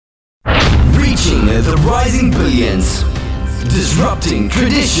Building the rising billions. Disrupting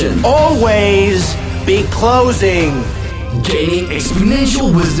tradition. Always be closing. Gaining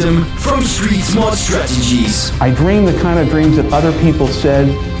exponential wisdom from street smart strategies. I dream the kind of dreams that other people said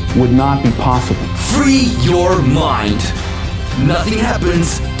would not be possible. Free your mind. Nothing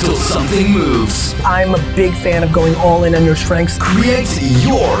happens till something moves. I'm a big fan of going all in on your strengths. Create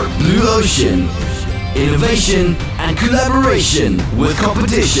your blue ocean. Innovation and collaboration with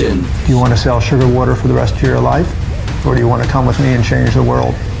competition. Do you want to sell sugar water for the rest of your life? Or do you want to come with me and change the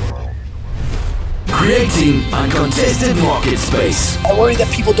world? Creating uncontested market space. I worry that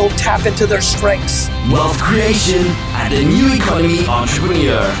people don't tap into their strengths. Wealth creation and a new economy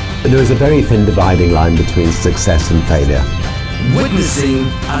entrepreneur. There is a very thin dividing line between success and failure. Witnessing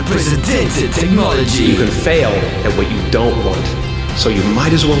unprecedented technology. You can fail at what you don't want, so you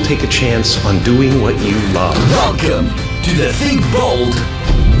might as well take a chance on doing what you love. Welcome to the Think Bold,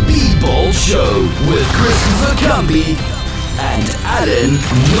 Be Bold Show with Christopher Cumby and Alan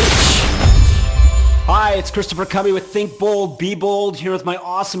Witch. Hi, it's Christopher Cumby with Think Bold, Be Bold, here with my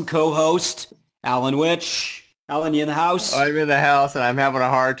awesome co-host, Alan Witch. Alan, you in the house? I'm in the house, and I'm having a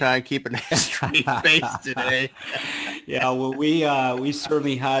hard time keeping a straight face today. Yeah, well, we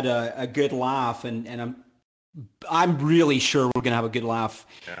certainly had a good laugh, and I'm really sure we're going to have a good laugh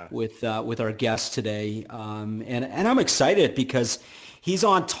with our guest today, and I'm excited because he's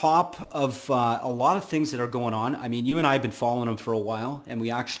on top of a lot of things that are going on. I mean, you and I have been following him for a while, and we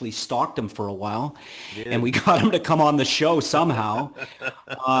actually stalked him for a while, and we got him to come on the show somehow.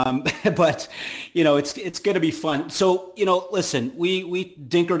 But you know, it's going to be fun. So listen, we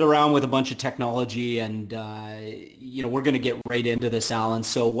dinkered around with a bunch of technology, and we're going to get right into this, Alan.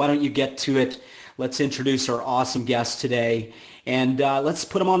 So why don't you get to it? Let's introduce our awesome guest today, and let's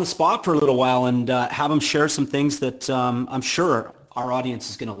put him on the spot for a little while and have him share some things that I'm sure our audience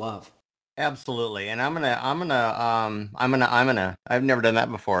is going to love. Absolutely. And I've never done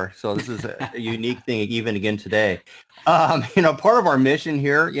that before. So this is a unique thing even again today. Part of our mission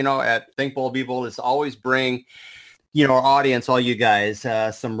here, at Think Bold, Be Bold is to always bring, our audience, all you guys,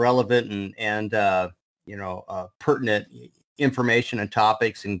 some relevant and pertinent information and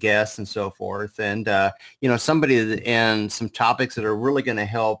topics and guests and so forth. And, somebody and some topics that are really going to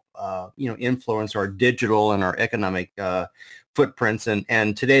help, influence our digital and our economic footprints,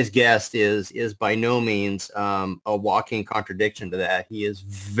 and today's guest is by no means a walking contradiction to that. He is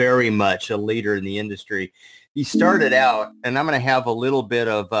very much a leader in the industry. He started out, and I'm going to have a little bit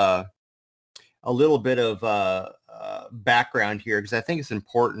of background here because I think it's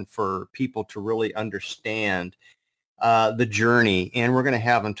important for people to really understand the journey, and we're going to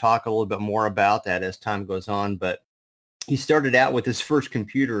have him talk a little bit more about that as time goes on. But he started out with his first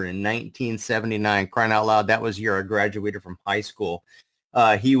computer in 1979, crying out loud. That was the year I graduated from high school.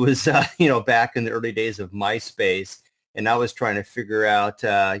 He was, back in the early days of MySpace, and I was trying to figure out,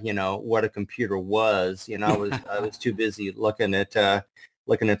 what a computer was. I was too busy looking at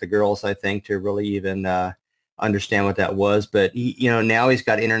the girls, I think, to really even understand what that was. But he, now he's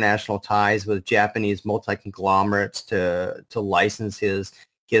got international ties with Japanese multi-conglomerates to license his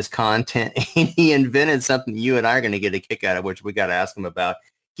content, and he invented something you and I are going to get a kick out of, which we got to ask him about.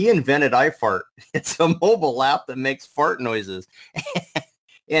 He invented iFart. It's a mobile app that makes fart noises,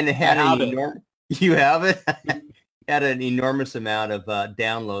 and it had you have it had an enormous amount of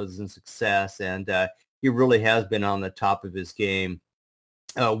downloads and success, and he really has been on the top of his game.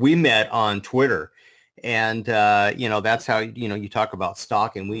 We met on Twitter, and that's how you talk about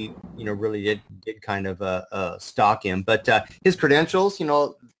stalking. We really did kind of stalk him, but his credentials,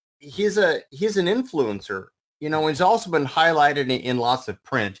 he's an influencer. He's also been highlighted in lots of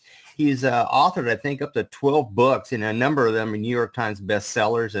print. He's authored, I think, up to 12 books, and a number of them are New York Times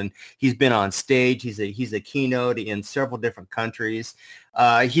bestsellers. And he's been on stage. He's a keynote in several different countries.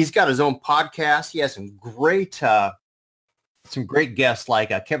 He's got his own podcast. He has some great guests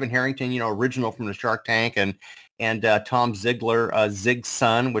like Kevin Harrington, original from the Shark Tank, and Tom Ziegler, Zig's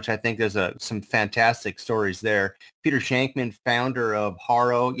son, which I think there's some fantastic stories there. Peter Shankman, founder of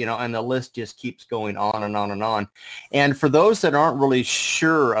Haro, and the list just keeps going on and on and on. And for those that aren't really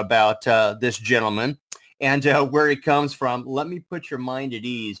sure about this gentleman and where he comes from, let me put your mind at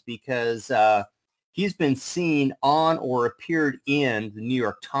ease, because he's been seen on or appeared in the New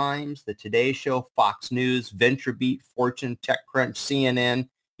York Times, the Today Show, Fox News, VentureBeat, Fortune, TechCrunch, CNN.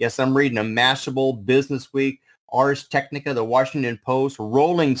 Yes, I'm reading them. Mashable, Business Week, Ars Technica, the Washington Post,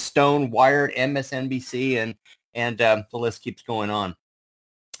 Rolling Stone, Wired, MSNBC, and the list keeps going on.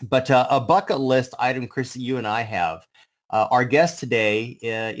 But a bucket list item, Chris, that you and I have. Our guest today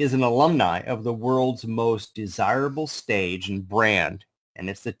is an alumni of the world's most desirable stage and brand, and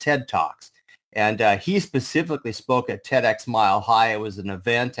it's the TED Talks. And he specifically spoke at TEDx Mile High. It was an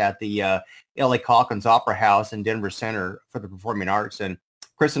event at the L.A. Calkins Opera House in Denver Center for the Performing Arts. And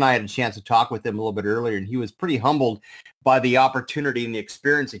Chris and I had a chance to talk with him a little bit earlier, and he was pretty humbled by the opportunity and the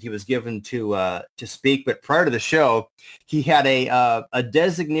experience that he was given to speak. But prior to the show, he had a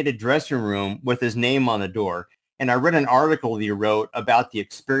designated dressing room with his name on the door. And I read an article that he wrote about the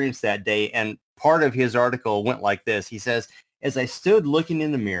experience that day, and part of his article went like this. He says, "As I stood looking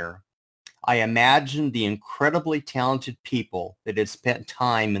in the mirror, I imagined the incredibly talented people that had spent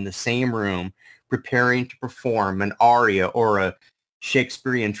time in the same room preparing to perform an aria or a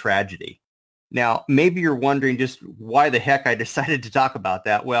Shakespearean tragedy." Now, maybe you're wondering just why the heck I decided to talk about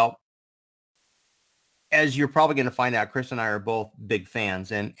that. Well, as you're probably going to find out, Chris and I are both big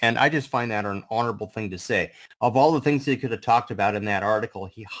fans, and I just find that an honorable thing to say. Of all the things he could have talked about in that article,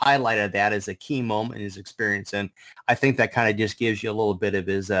 he highlighted that as a key moment in his experience, and I think that kind of just gives you a little bit of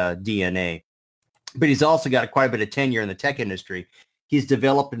his DNA. But he's also got quite a bit of tenure in the tech industry. He's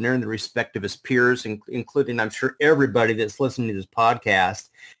developed and earned the respect of his peers, including, I'm sure, everybody that's listening to this podcast,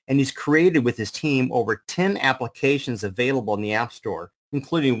 and he's created with his team over 10 applications available in the App Store,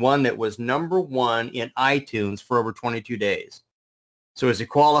 including one that was #1 in iTunes for over 22 days. So is he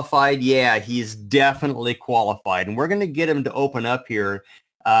qualified? Yeah, he's definitely qualified. And we're going to get him to open up here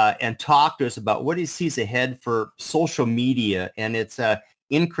and talk to us about what he sees ahead for social media and its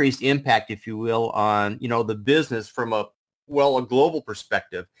increased impact, if you will, on, the business from a global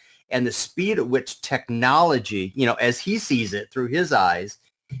perspective, and the speed at which technology, as he sees it through his eyes,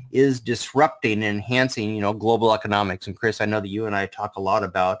 is disrupting and enhancing, global economics. And Chris, I know that you and I talk a lot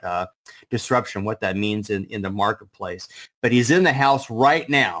about disruption, what that means in the marketplace. But he's in the house right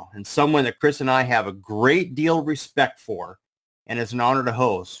now, and someone that Chris and I have a great deal of respect for, and it's an honor to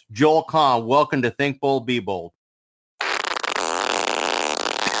host. Joel Kahn, welcome to Think Bold, Be Bold.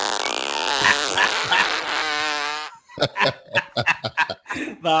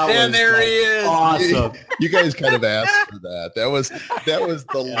 And there he is. Awesome. You guys kind of asked for that. That was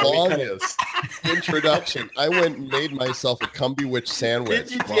the longest introduction. I went and made myself a Cumbywitch sandwich.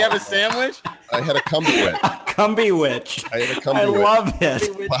 Did you have a sandwich? I had a Cumbywitch. Cumbywitch. I had a Cumbywitch. I love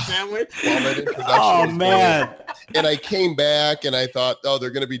it. Sandwich? Oh, man. And I came back and I thought, oh,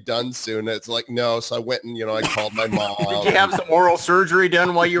 they're going to be done soon. It's like, no. So I went and, I called my mom. Did you have some oral surgery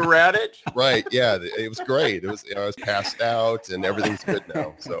done while you were at it? Right. Yeah. It was great. I was passed out and everything's good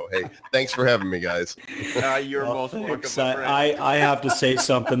now. So, hey, thanks for having me, guys. You're most welcome. I have to say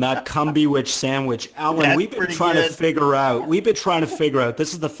something. That Cumbywitch sandwich, Alan, we've been trying to figure out,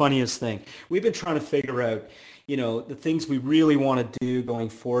 this is the funniest thing. We've been trying to figure out, the things we really want to do going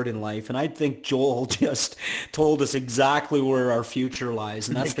forward in life. And I think Joel just told us exactly where our future lies.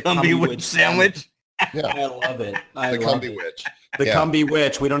 And that's the Cumbywitch sandwich. Yeah. I love it. The Cumbywitch. The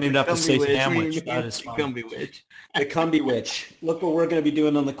Cumbywitch. We don't even have to say sandwich. That is fun. Cumbywitch. The Cumbywitch. Look what we're going to be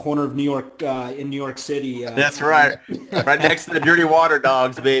doing on the corner of New York, in New York City. That's right. Right next to the Dirty Water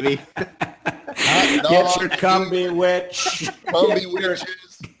Dogs, baby. Get your Cumbywitch.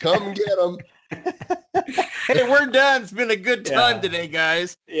 Cumbywitches. Come get them. Hey, we're done. It's been a good time today,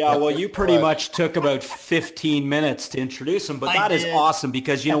 guys. Yeah, well, you pretty much took about 15 minutes to introduce him, but that is awesome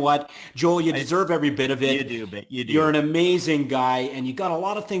because you know what, Joel, you deserve every bit of it. You do. You're an amazing guy, and you got a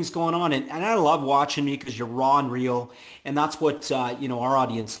lot of things going on, and I love watching you because you're raw and real, and that's what our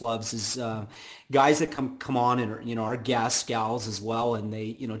audience loves is guys that come on and are, our guests, gals as well, and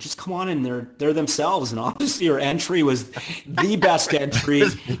they, just come on and they're themselves. And obviously your entry was the best entry in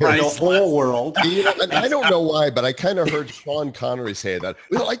the whole world. I don't know why, but I kind of heard Sean Connery say that.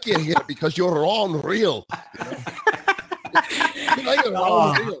 We like you here because you're raw and real. We like it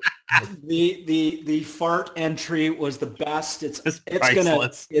raw and real. The fart entry was the best. It's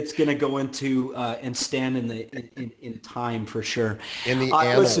gonna go into and stand in time for sure. In the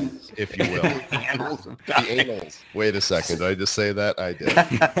annals, if you will. The annals. Wait a second. Did I just say that? I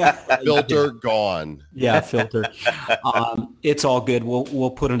did. Filter gone. Yeah, filter. It's all good.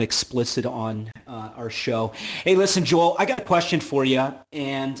 We'll put an explicit on our show. Hey, listen, Joel, I got a question for you,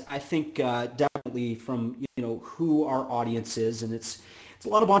 and I think definitely from who our audience is, and it's a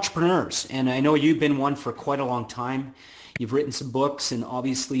lot of entrepreneurs, and I know you've been one for quite a long time. You've written some books, and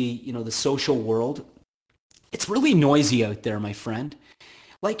obviously, the social world. It's really noisy out there, my friend.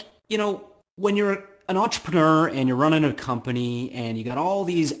 Like, when you're an entrepreneur and you're running a company and you got all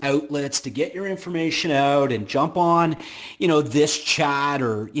these outlets to get your information out and jump on, this chat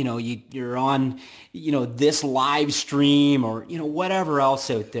or, you're on, this live stream or, whatever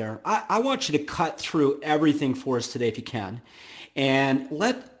else out there. I want you to cut through everything for us today if you can. And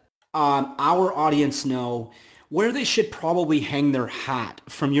let our audience know where they should probably hang their hat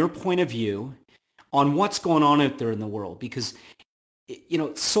from your point of view on what's going on out there in the world, because, you know,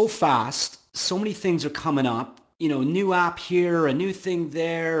 it's so fast, so many things are coming up, you know, new app here, a new thing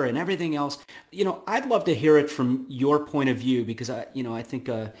there, and everything else. You know, I'd love to hear it from your point of view, because I think,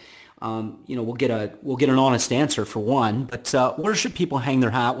 you know, we'll get an honest answer for one, but where should people hang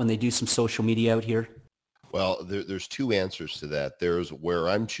their hat when they do some social media out here? Well, there's two answers to that. There's where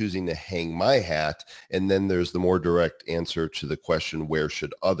I'm choosing to hang my hat, and then there's the more direct answer to the question, where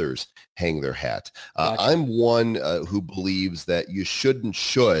should others hang their hat? Gotcha. I'm one who believes that you shouldn't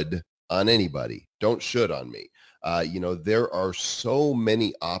should on anybody. Don't should on me. You know, there are so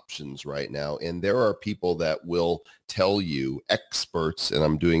many options right now, and there are people that will tell you, experts, and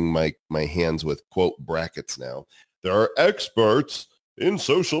I'm doing my hands with quote brackets now. There are experts in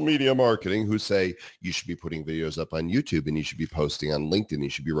social media marketing who say you should be putting videos up on YouTube, and you should be posting on LinkedIn. You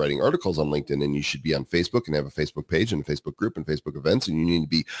should be writing articles on LinkedIn, and you should be on Facebook and have a Facebook page and a Facebook group and Facebook events, and you need to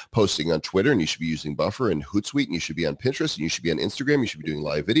be posting on Twitter, and you should be using Buffer and Hootsuite, and you should be on Pinterest, and you should be on Instagram. You should be doing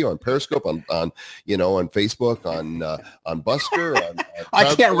live video on Periscope, on you know, on Facebook, on Busker. On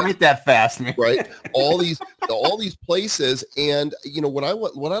I can't write that fast, man. Right? All these places, and you know what I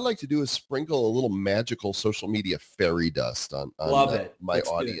like to do is sprinkle a little magical social media fairy dust on my That's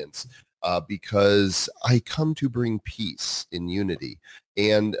audience, because I come to bring peace and unity.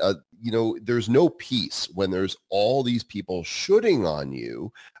 And, you know, there's no peace when there's all these people shooting on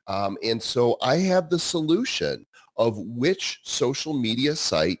you. And so I have the solution of which social media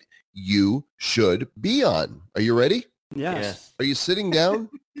site you should be on. Are you ready? Yes. Are you sitting down?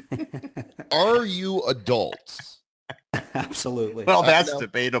 Are you adults? Absolutely. Well, that's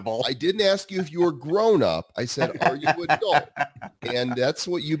debatable. I didn't ask you if you were grown up. I said, are you adult? And that's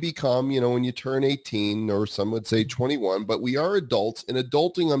what you become, you know, when you turn 18, or some would say 21, but we are adults. In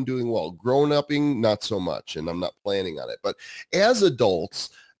adulting, I'm doing well. Grown-upping, not so much, and I'm not planning on it. But as adults,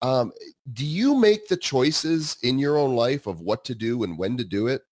 do you make the choices in your own life of what to do and when to do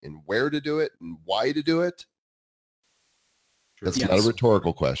it and where to do it and why to do it? That's not a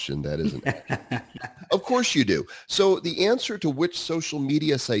rhetorical question. That isn't. Of course you do. So the answer to which social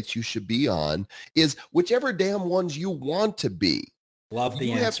media sites you should be on is whichever damn ones you want to be. Love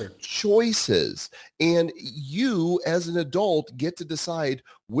the answer. You have choices, and you as an adult get to decide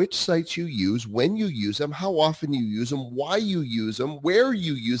which sites you use, when you use them, how often you use them, why you use them, where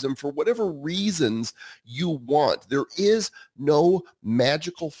you use them, for whatever reasons you want. There is no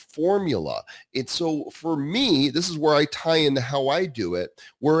magical formula. It's so for me, this is where I tie into how I do it.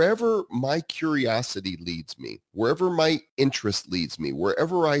 Wherever my curiosity leads me, wherever my interest leads me,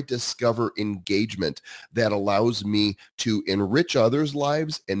 wherever I discover engagement that allows me to enrich others'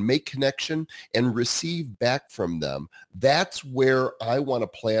 lives and make connection and receive back from them, that's where I want to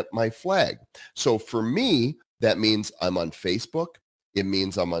plant my flag. So for me, that means I'm on Facebook. It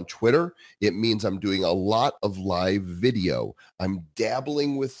means I'm on Twitter. It means I'm doing a lot of live video. I'm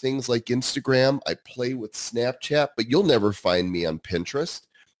dabbling with things like Instagram. I play with Snapchat, but you'll never find me on Pinterest.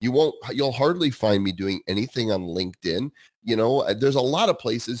 You'll hardly find me doing anything on LinkedIn. You know, there's a lot of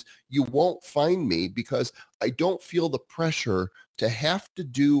places you won't find me because I don't feel the pressure to have to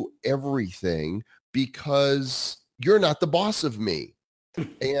do everything, because you're not the boss of me.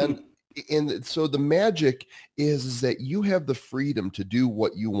 And so the magic is that you have the freedom to do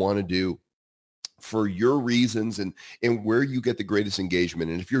what you want to do for your reasons and where you get the greatest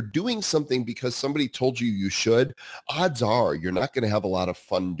engagement. And if you're doing something because somebody told you you should, odds are you're not going to have a lot of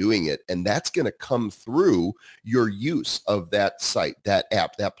fun doing it. And that's going to come through your use of that site, that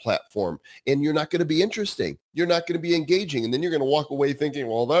app, that platform. And you're not going to be interesting. You're not going to be engaging. And then you're going to walk away thinking,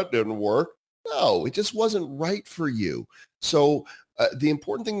 well, that didn't work. No, it just wasn't right for you. So the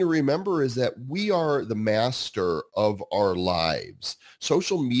important thing to remember is that we are the master of our lives.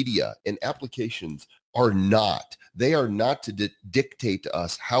 Social media and applications are not. They are not to dictate to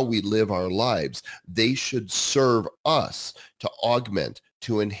us how we live our lives. They should serve us to augment,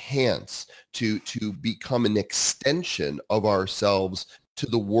 to enhance, to become an extension of ourselves to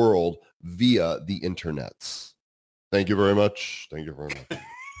the world via the internets. Thank you very much. Thank you very much.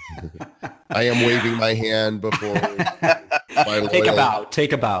 I am waving my hand before my take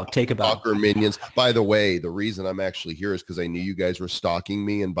a bow. Stalker minions. By the way, the reason I'm actually here is because I knew you guys were stalking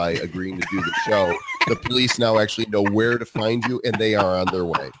me, and by agreeing to do the show, the police now actually know where to find you, and they are on their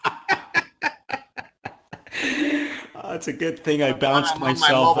way. It's a good thing I bounced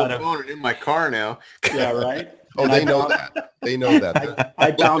myself out of my phone and in my car now. Yeah, right. Oh, they know that. They know that.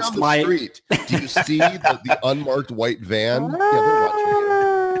 I bounced my street. Do you see the unmarked white van? Yeah, they're watching you.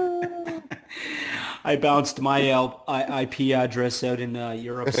 I bounced my IP address out in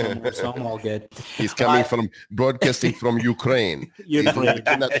Europe somewhere, so I'm all good. He's coming from broadcasting from Ukraine. Ukraine. You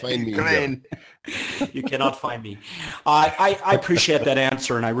cannot find me here. You cannot find me. I appreciate that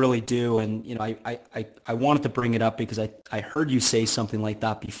answer, and I really do. And you know, I wanted to bring it up because I heard you say something like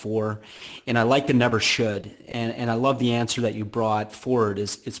that before, and I like the never should. And I love the answer that you brought forward.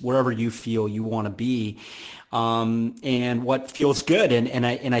 It's wherever you feel you want to be, and what feels good. And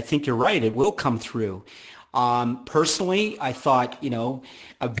I think you're right. It will come through. Personally, I thought,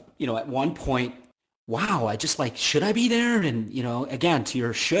 at one point, wow, I just like, should I be there? And, again, to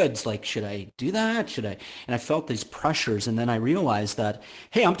your shoulds, like, should I do that? Should I? And I felt these pressures. And then I realized that,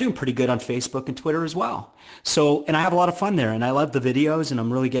 hey, I'm doing pretty good on Facebook and Twitter as well. So, and I have a lot of fun there, and I love the videos, and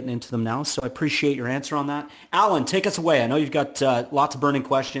I'm really getting into them now. So I appreciate your answer on that. Alan, take us away. I know you've got lots of burning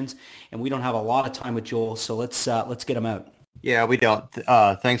questions, and we don't have a lot of time with Joel. So let's get them out. Yeah, we don't.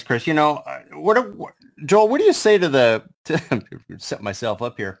 Thanks, Chris. Joel, what do you say to set myself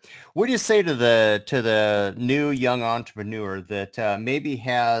up here? What do you say to the new young entrepreneur that maybe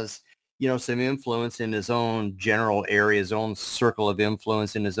has, some influence in his own general area, his own circle of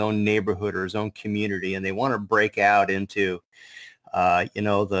influence in his own neighborhood or his own community, and they want to break out into, dabble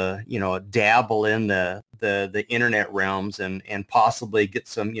in the internet realms and possibly get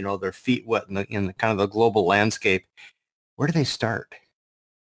some, their feet wet in the kind of the global landscape. Where do they start?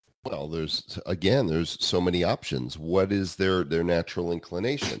 Well, there's so many options. What is their natural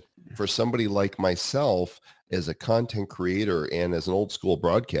inclination? For somebody like myself, as a content creator and as an old school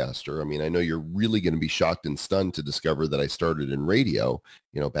broadcaster, I mean, I know you're really going to be shocked and stunned to discover that I started in radio,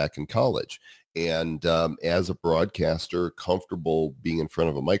 back in college. And as a broadcaster, comfortable being in front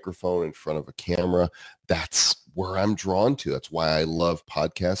of a microphone, in front of a camera, that's where I'm drawn to. That's why I love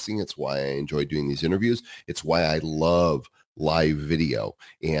podcasting. It's why I enjoy doing these interviews. It's why I love live video.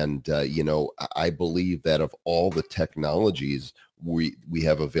 And, I believe that of all the technologies we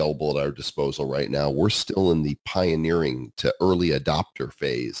have available at our disposal right now, we're still in the pioneering to early adopter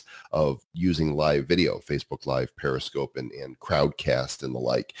phase of using live video, Facebook Live, Periscope, and Crowdcast and the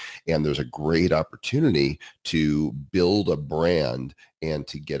like. And there's a great opportunity to build a brand and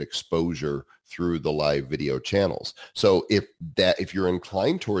to get exposure through the live video channels. So if you're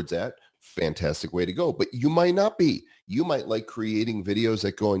inclined towards that, fantastic way to go. But you might not be. You might like creating videos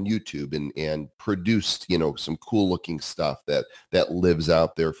that go on YouTube and produce, some cool looking stuff that lives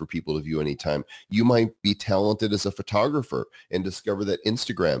out there for people to view anytime. You might be talented as a photographer and discover that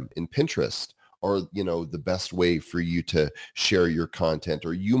Instagram and Pinterest are, the best way for you to share your content.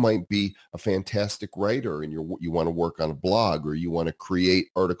 Or you might be a fantastic writer and you want to work on a blog, or you want to create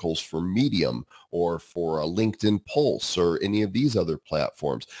articles for Medium or for a LinkedIn Pulse or any of these other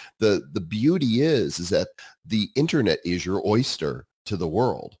platforms. The beauty is that the internet is your oyster to the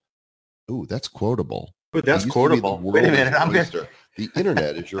world. Ooh, that's quotable. Ooh, that's quotable. Wait a minute. I'm good. The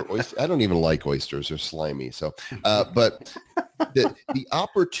internet is your oyster. I don't even like oysters. They're slimy. So, but the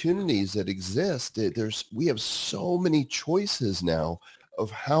opportunities that exist, we have so many choices now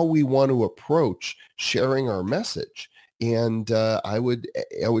of how we want to approach sharing our message. And I would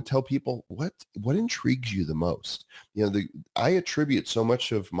tell people what intrigues you the most. I attribute so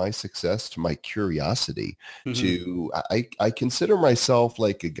much of my success to my curiosity. Mm-hmm. I consider myself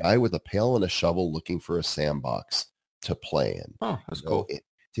like a guy with a pail and a shovel looking for a sandbox to play in. Oh, that's cool.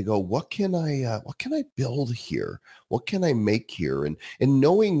 To go, what can I build here? What can I make here? And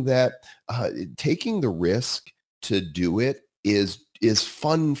knowing that taking the risk to do it is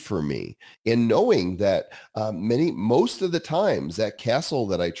fun for me, and knowing that most of the times that castle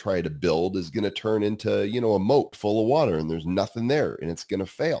that I try to build is going to turn into, a moat full of water and there's nothing there and it's going to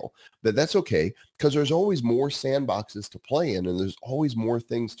fail. But that's okay, because there's always more sandboxes to play in and there's always more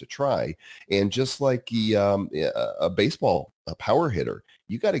things to try. And just like a baseball, a power hitter,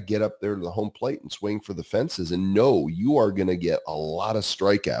 you got to get up there to the home plate and swing for the fences and know you are going to get a lot of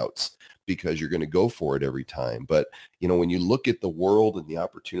strikeouts, because you're going to go for it every time. But, when you look at the world and the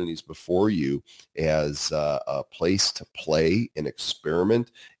opportunities before you as a place to play and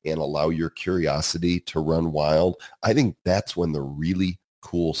experiment and allow your curiosity to run wild, I think that's when the really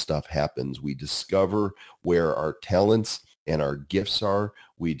cool stuff happens. We discover where our talents and our gifts are.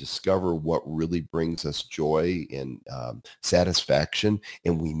 We discover what really brings us joy and satisfaction,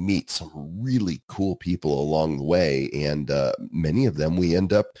 and we meet some really cool people along the way, and many of them we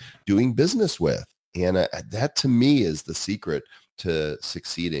end up doing business with. And that to me is the secret to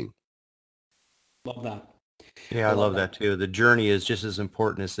succeeding. Love that. Yeah, I love that too. The journey is just as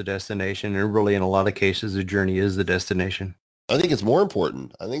important as the destination, and really in a lot of cases the journey is the destination. I think it's more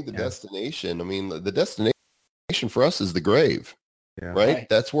important. I think the destination, the destination for us is the grave. right?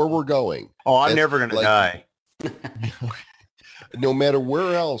 That's where we're going. Oh, I'm That's never going to like- die. No matter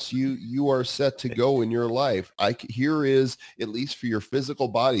where else you are set to go in your life, here is, at least for your physical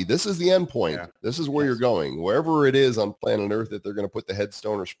body, this is the end point. Yeah. This is where you're going. Wherever it is on planet Earth that they're going to put the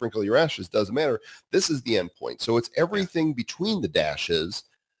headstone or sprinkle your ashes, doesn't matter. This is the end point. So it's everything between the dashes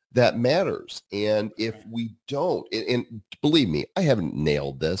that matters. And if we don't, and believe me, I haven't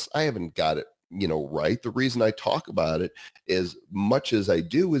nailed this. I haven't got it, right. The reason I talk about it as much as I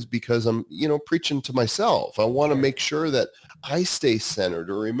do is because I'm, preaching to myself. I want to make sure that I stay centered.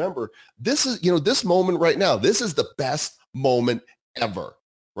 Or remember, this is, this moment right now, this is the best moment ever,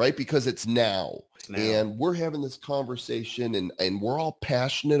 right? Because it's now. And we're having this conversation and we're all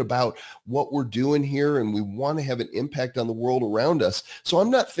passionate about what we're doing here, and we want to have an impact on the world around us. So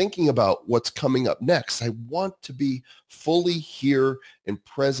I'm not thinking about what's coming up next. I want to be fully here and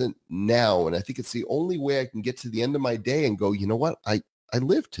present now. And I think it's the only way I can get to the end of my day and go, you know what? I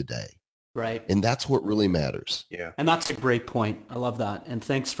live today. Right. And that's what really matters. Yeah. And that's a great point. I love that. And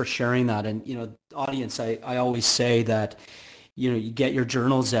thanks for sharing that. And, audience, I always say that, you get your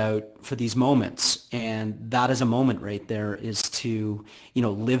journals out for these moments, and that is a moment right there, is to,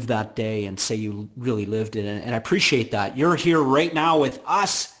 live that day and say you really lived it. And I appreciate that. You're here right now with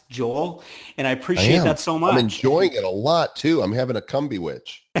us, Joel, and I appreciate that so much. I'm enjoying it a lot too. I'm having a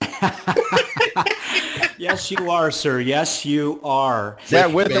Cumbie-witch. Yes, you are, sir. Yes, you are. Is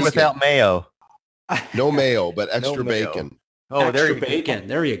that with or without mayo? No mayo, but extra bacon. Oh, extra bacon.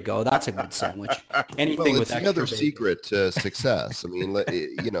 There you go. That's a good sandwich. Anything with extra another bacon. secret to success. I mean,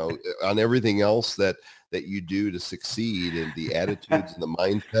 on everything else that you do to succeed, and the attitudes and the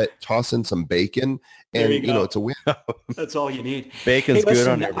mindset, toss in some bacon, and it's a win. That's all you need. Bacon's good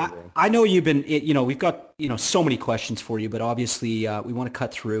on everything. I know you've been, we've got, so many questions for you, but obviously we want to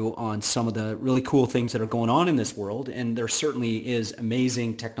cut through on some of the really cool things that are going on in this world. And there certainly is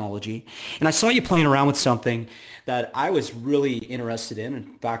amazing technology. And I saw you playing around with something that I was really interested in.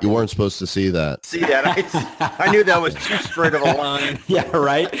 In fact, you weren't supposed to see that. See that? I knew that was too straight of a line. Yeah,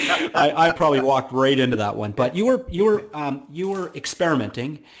 right. I probably walked right into that one. But you were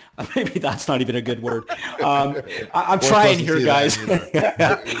experimenting. Maybe that's not even a good word. I'm trying here, guys.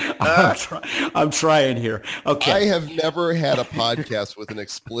 I'm trying here. Okay. I have never had a podcast with an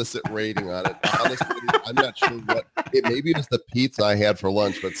explicit rating on it. Honestly, I'm not sure what. Maybe it was the pizza I had for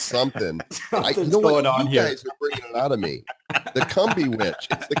lunch, but something. Something's going on you here. guys are bringing it out of me. The Cumbie-witch.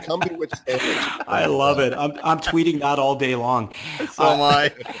 It's the Cumbie-witch sandwich. I love it. I'm tweeting that all day long. So am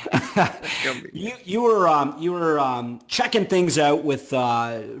I. You were checking things out with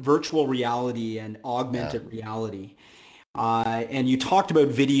virtual reality and augmented reality, and you talked about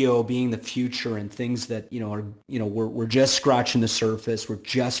video being the future and things that are we're just scratching the surface. We're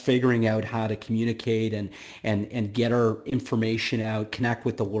just figuring out how to communicate and get our information out, connect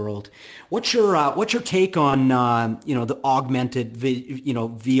with the world. What's your take on the augmented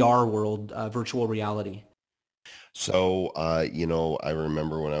VR world, virtual reality? So, I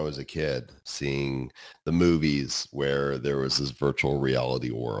remember when I was a kid seeing the movies where there was this virtual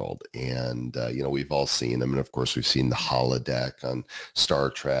reality world, and, we've all seen them. And of course, we've seen the holodeck on Star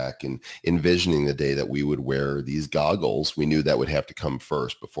Trek, and envisioning the day that we would wear these goggles. We knew that would have to come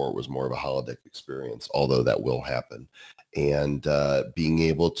first before it was more of a holodeck experience, although that will happen. And being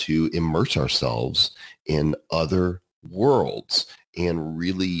able to immerse ourselves in other worlds, and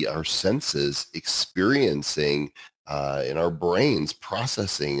really our senses experiencing in our brains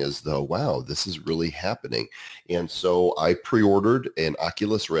processing as though, wow, this is really happening. And so I pre-ordered an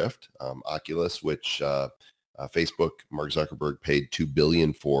Oculus Rift, Oculus, which Facebook, Mark Zuckerberg, paid $2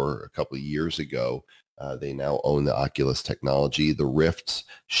 billion for a couple of years ago. They now own the Oculus technology. The Rifts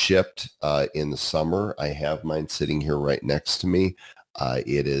shipped in the summer. I have mine sitting here right next to me.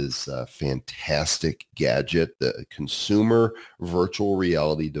 It is a fantastic gadget. The consumer virtual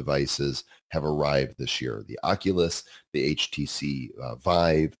reality devices have arrived this year. The Oculus, the HTC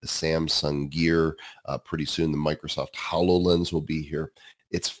Vive, the Samsung Gear. Pretty soon the Microsoft HoloLens will be here.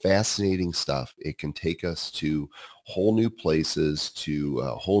 It's fascinating stuff. It can take us to whole new places, to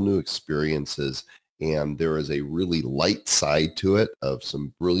whole new experiences. And there is a really light side to it of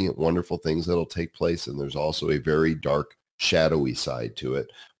some brilliant, wonderful things that'll take place. And there's also a very dark, shadowy side to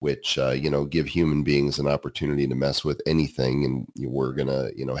it, which, give human beings an opportunity to mess with anything. And we're going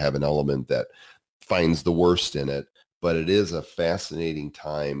to, have an element that finds the worst in it. But it is a fascinating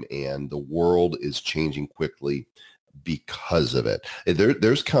time, and the world is changing quickly because of it.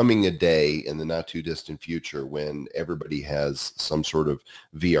 There's coming a day in the not too distant future when everybody has some sort of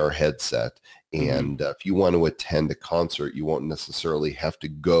VR headset. And if you want to attend a concert, you won't necessarily have to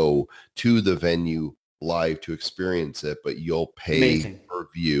go to the venue live to experience it, but you'll pay Amazing. per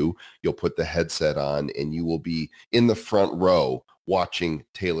view. You'll put the headset on and you will be in the front row watching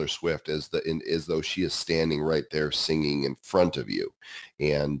Taylor Swift as though she is standing right there singing in front of you.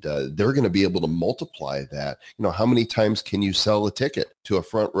 And they're going to be able to multiply that. You know, how many times can you sell a ticket to a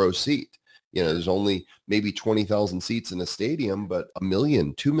front row seat? You know, there's only maybe 20,000 seats in a stadium, but 1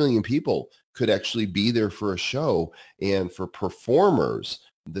 million, 2 million people could actually be there for a show. And for performers,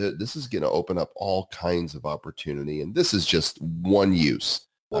 this is going to open up all kinds of opportunity. And this is just one use.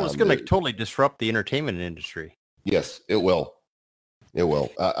 Well, it's going to totally disrupt the entertainment industry. Yes, it will. It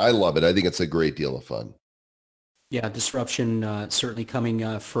will. I love it. I think it's a great deal of fun. Yeah, disruption certainly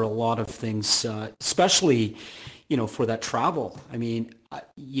coming for a lot of things, especially, you know, for that travel. I mean,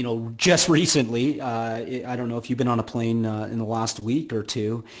 you know, just recently, I don't know if you've been on a plane in the last week or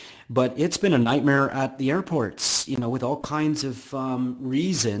two, but it's been a nightmare at the airports, you know, with all kinds of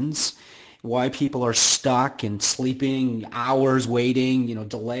reasons why people are stuck and sleeping, hours waiting, you know,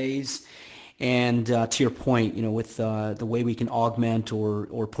 delays. And to your point, you know, with the way we can augment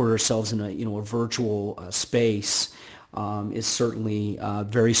or put ourselves in a, you know, a virtual space is certainly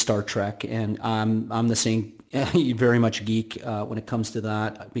very Star Trek. And I'm the same, very much geek when it comes to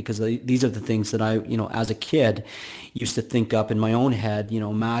that, because these are the things that I, you know, as a kid used to think up in my own head, you know,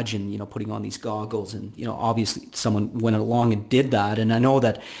 imagine, you know, putting on these goggles, and, you know, obviously someone went along and did that. And I know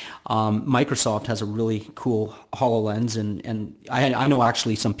that Microsoft has a really cool HoloLens, and I know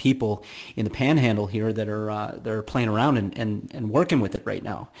actually some people in the Panhandle here that are playing around and working with it right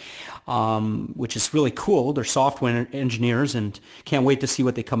now, which is really cool. They're software engineers and can't wait to see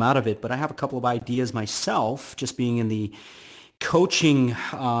what they come out of it. But I have a couple of ideas myself, just being in the coaching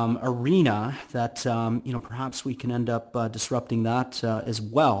arena, that you know, perhaps we can end up disrupting that as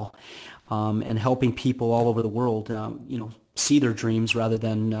well, and helping people all over the world, you know, see their dreams rather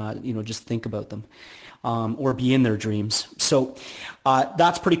than you know, just think about them, or be in their dreams. So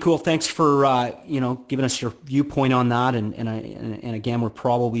that's pretty cool. Thanks for you know, giving us your viewpoint on that. And again, we're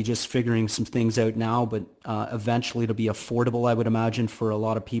probably just figuring some things out now, but eventually it'll be affordable, I would imagine, for a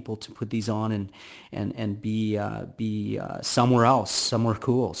lot of people to put these on and be somewhere else, somewhere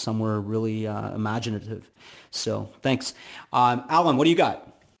cool, somewhere really imaginative. So thanks. Alan, what do you got?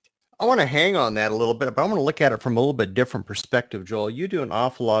 I want to hang on that a little bit, but I want to look at it from a little bit different perspective, Joel. You do an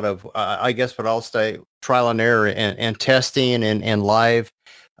awful lot of, I guess what I'll say, trial and error and testing and live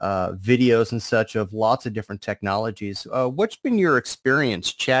videos and such of lots of different technologies. What's been your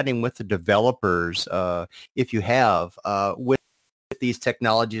experience chatting with the developers, if you have, with these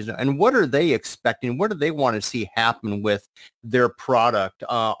technologies, and what are they expecting? What do they want to see happen with their product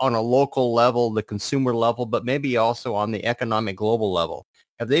on a local level, the consumer level, but maybe also on the economic global level?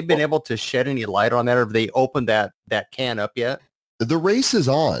 Have they been able to shed any light on that, or have they opened that can up yet? The race is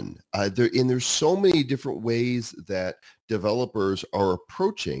on. There's so many different ways that developers are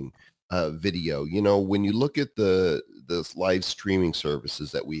approaching video. You know, when you look at the live streaming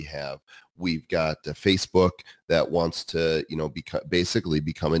services that we have, we've got Facebook that wants to, you know, basically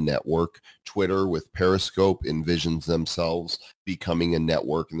become a network. Twitter with Periscope envisions themselves becoming a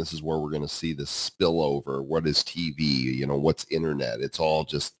network, and this is where we're going to see this spillover. What is TV? You know, what's internet? It's all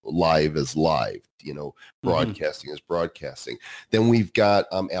just live as live. You know, broadcasting is broadcasting. Then we've got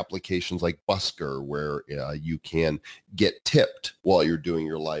applications like Busker, where you can get tipped while you're doing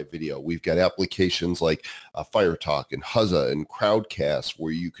your live video. We've got applications like Fire Talk and Huzza and Crowdcast,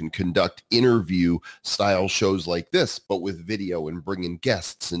 where you can conduct interview style shows like this, but with video, and bring in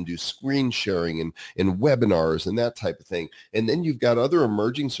guests and do screen sharing and webinars and that type of thing. And then you've got other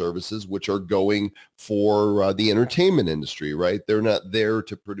emerging services which are going for the entertainment industry, right? They're not there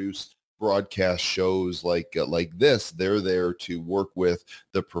to produce broadcast shows like this. They're there to work with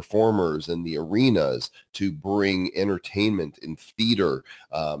the performers and the arenas to bring entertainment and theater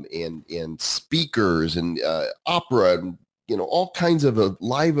and speakers and opera and, you know, all kinds of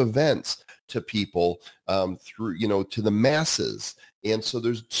live events to people through, you know, to the masses. And so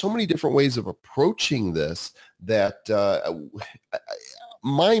there's so many different ways of approaching this that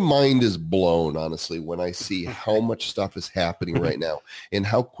my mind is blown, honestly, when I see how much stuff is happening right now and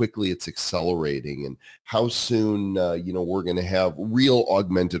how quickly it's accelerating, and how soon, you know, we're going to have real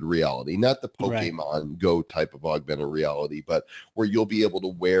augmented reality, not the Pokemon Go type of augmented reality, but where you'll be able to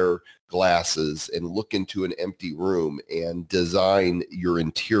wear glasses and look into an empty room and design your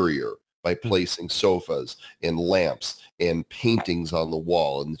interior by placing sofas and lamps and paintings on the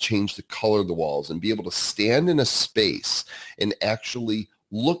wall and change the color of the walls, and be able to stand in a space and actually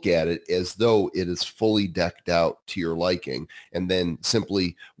look at it as though it is fully decked out to your liking, and then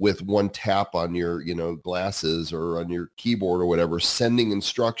simply with one tap on your, glasses or on your keyboard or whatever, sending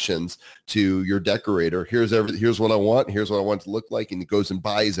instructions to your decorator. Here's what I want. Here's what I want it to look like. And he goes and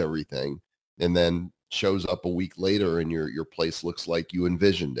buys everything, and then shows up a week later and your place looks like you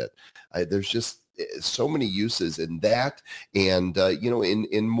envisioned it. There's just so many uses in that. And,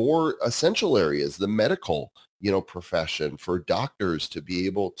 in more essential areas, the medical, profession, for doctors to be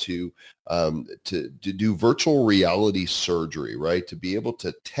able to do virtual reality surgery, right? To be able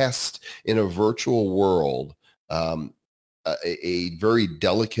to test in a virtual world, a very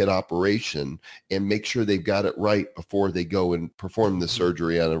delicate operation, and make sure they've got it right before they go and perform the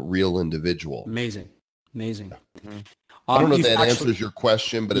surgery on a real individual. Amazing. Mm-hmm. I don't know if that answers your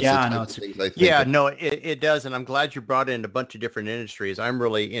question, but it's the type of things I think. Yeah, no, it does, and I'm glad you brought in a bunch of different industries. I'm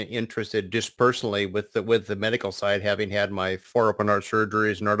really interested, just personally, with the medical side, having had my 4 open heart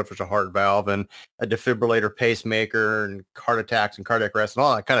surgeries, an artificial heart valve, and a defibrillator pacemaker, and heart attacks and cardiac arrest, and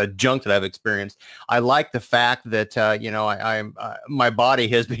all that kind of junk that I've experienced. I like the fact that my body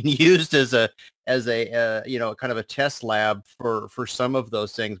has been used as a kind of a test lab for some of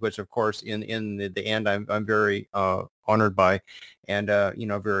those things, which of course in the end I'm very honored by, and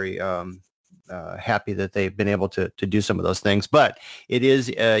very happy that they've been able to do some of those things. But it is,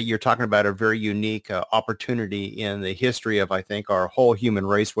 you're talking about a very unique opportunity in the history of, I think, our whole human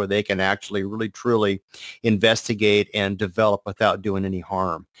race, where they can actually really truly investigate and develop without doing any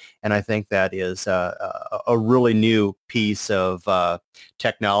harm. And I think that is a really new piece of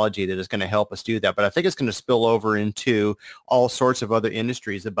technology that is going to help us do that. But I think it's going to spill over into all sorts of other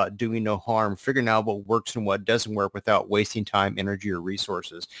industries about doing no harm, figuring out what works and what doesn't work without wasting time, energy, or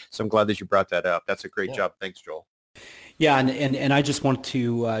resources. So I'm glad that you brought that up. That's a great job. Thanks, Joel. Yeah, and I just want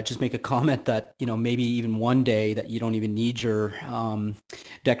to just make a comment that, maybe even one day that you don't even need your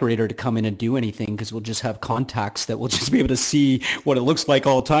decorator to come in and do anything, because we'll just have contacts that will just be able to see what it looks like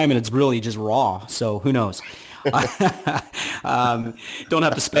all the time, and it's really just raw. So who knows? Don't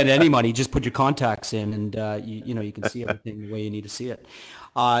have to spend any money. Just put your contacts in, and you can see everything the way you need to see it.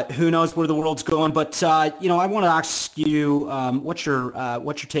 Who knows where the world's going? But I want to ask you, what's your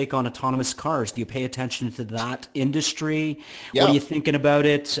take on autonomous cars? Do you pay attention to that industry? Yeah. What are you thinking about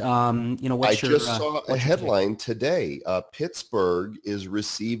it? I just saw a headline today. Pittsburgh is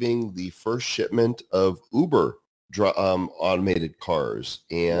receiving the first shipment of Uber automated cars,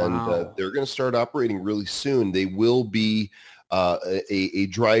 and they're going to start operating really soon. They will be a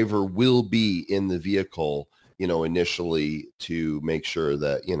driver will be in the vehicle, initially, to make sure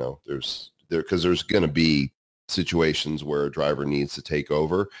that because there's going to be situations where a driver needs to take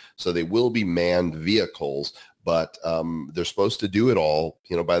over. So they will be manned vehicles, but they're supposed to do it all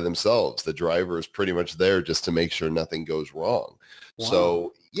by themselves. The driver is pretty much there just to make sure nothing goes wrong. Wow.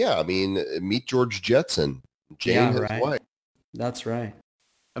 So meet George Jetson. Jane, his wife. That's right.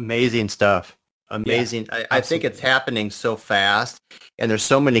 Amazing stuff. Amazing. Yeah, I think it's happening so fast, and there's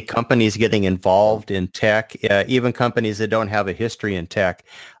so many companies getting involved in tech, even companies that don't have a history in tech,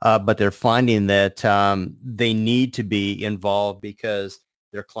 but they're finding that they need to be involved because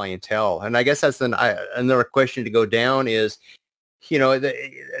their clientele. And I guess that's another question to go down is,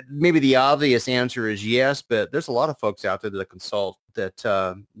 maybe the obvious answer is yes, but there's a lot of folks out there that consult, that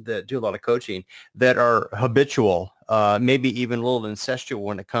do a lot of coaching, that are habitual, maybe even a little incestual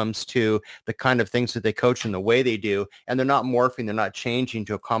when it comes to the kind of things that they coach and the way they do, and they're not morphing, they're not changing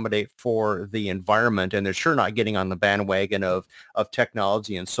to accommodate for the environment, and they're sure not getting on the bandwagon of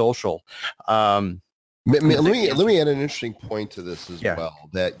technology and social. Let me add an interesting point to this as well,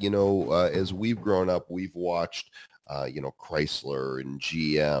 that as we've grown up, we've watched Chrysler and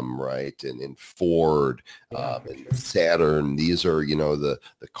GM, right, and Ford, and Saturn. These are the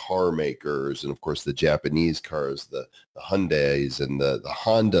car makers, and of course the Japanese cars, the Hyundais and the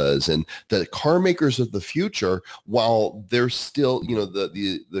Hondas, and the car makers of the future. While they're still,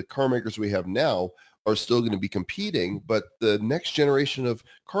 the car makers we have now are still going to be competing, but the next generation of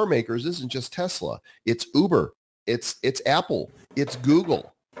car makers isn't just Tesla. It's Uber, it's Apple, it's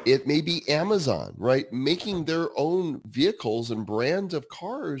Google. It may be Amazon, right? Making their own vehicles and brands of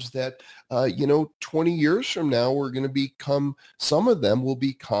cars that, 20 years from now, some of them will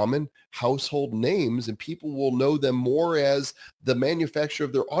be common household names, and people will know them more as the manufacturer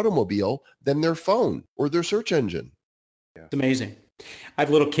of their automobile than their phone or their search engine. Yeah. It's amazing. I have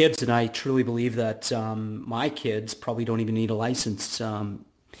little kids, and I truly believe that my kids probably don't even need a license, in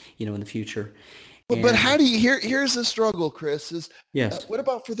the future. But how do you, here's the struggle, Chris, is yes. What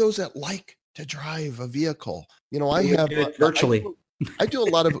about for those that like to drive a vehicle? I have virtually. I do a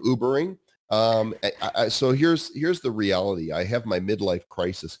lot of Ubering. So here's the reality. I have my midlife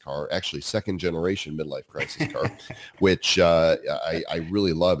crisis car, actually second generation midlife crisis car, which I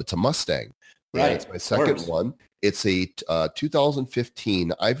really love. It's a Mustang. Right. It's my second one. It's a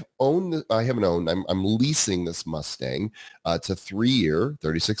 2015. I haven't owned. I'm leasing this Mustang. It's a 3-year,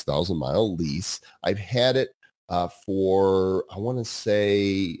 36,000 mile lease. I've had it for, I want to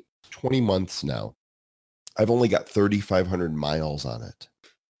say 20 months now. I've only got 3,500 miles on it.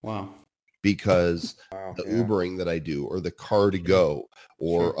 Wow. Because the Ubering that I do, or the car to go,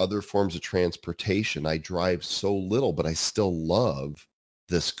 or other forms of transportation, I drive so little, but I still love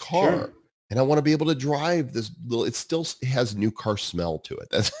this car. Sure. And I want to be able to drive this little, it still has new car smell to it.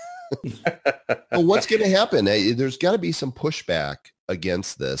 That's well, what's going to happen? There's got to be some pushback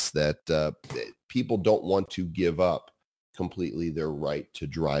against this, that people don't want to give up completely their right to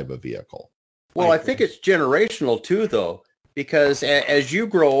drive a vehicle. Well, I think it's generational too, though, because as you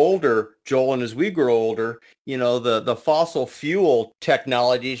grow older, Joel, and as we grow older, you know, the fossil fuel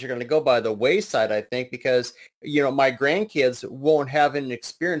technologies are going to go by the wayside, I think, because, you know, my grandkids won't have an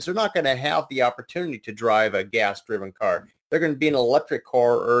experience. They're not going to have the opportunity to drive a gas-driven car. They're going to be in an electric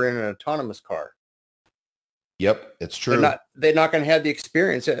car or in an autonomous car. Yep, it's true. They're not going to have the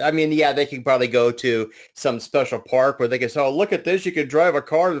experience. I mean, yeah, they could probably go to some special park where they can say, oh, look at this. You can drive a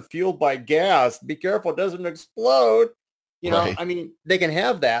car that's fueled by gas. Be careful, it doesn't explode. You know, right. I mean, they can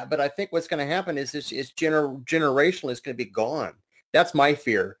have that, but I think what's going to happen is generational is going to be gone. That's my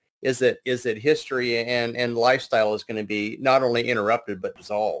fear, is that history and lifestyle is going to be not only interrupted, but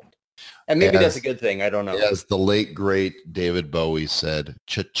dissolved. And maybe that's a good thing. I don't know. As the late, great David Bowie said,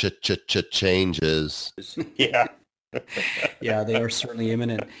 changes. Yeah. Yeah, they are certainly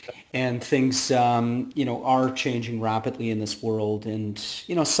imminent. And things, you know, are changing rapidly in this world. And,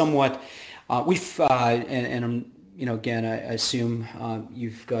 you know, somewhat, and I'm, you know, again, I assume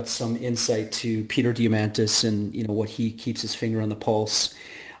you've got some insight to Peter Diamandis and, you know, what he keeps his finger on the pulse.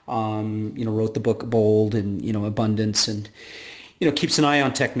 You know, wrote the book Bold and, you know, Abundance, and, you know, keeps an eye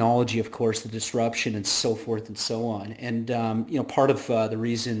on technology, of course, the disruption and so forth and so on. And, you know, part of the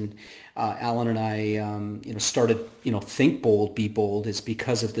reason Alan and I, you know, started, you know, Think Bold, Be Bold is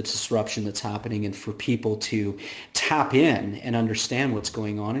because of the disruption that's happening, and for people to tap in and understand what's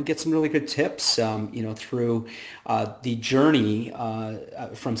going on and get some really good tips, you know, through the journey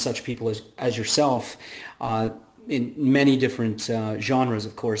from such people as yourself in many different genres,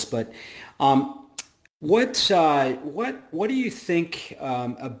 of course. But what do you think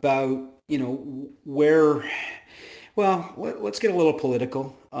about, you know, where? Well, let's get a little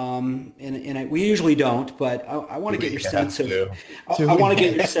political, and we usually don't, but I want to get your sense of. I want to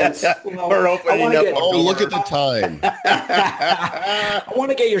get your sense. Look at the time. I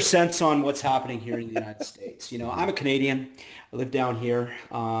want to get your sense on what's happening here in the United States. You know, I'm a Canadian. I live down here,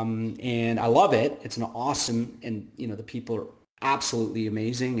 and I love it. It's an awesome, and you know, the people are absolutely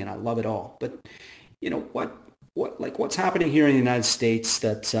amazing, and I love it all. But you know what's happening here in the United States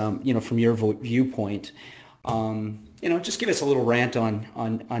that you know, from your viewpoint. You know, just give us a little rant on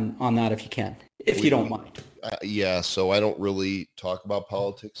that if you can, if you don't mind. Yeah, so I don't really talk about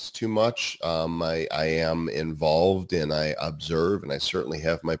politics too much. I am involved and I observe, and I certainly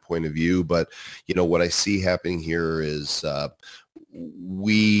have my point of view. But, you know, what I see happening here is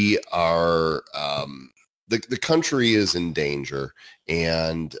we are the country is in danger,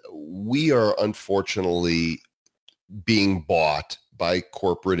 and we are unfortunately being bought by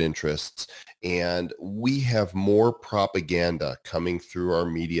corporate interests, and we have more propaganda coming through our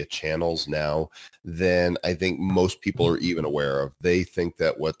media channels now than I think most people are even aware of. They think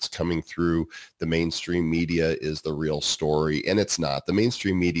that what's coming through the mainstream media is the real story, and it's not. The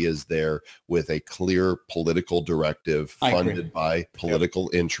mainstream media is there with a clear political directive funded by political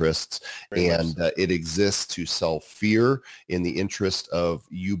interests, and it exists to sell fear in the interest of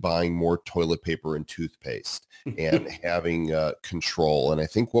you buying more toilet paper and toothpaste and having control. And I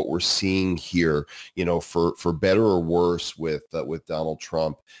think what we're seeing here, you know, for better or worse with Donald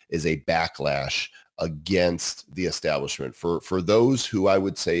Trump, is a backlash against the establishment. For those who I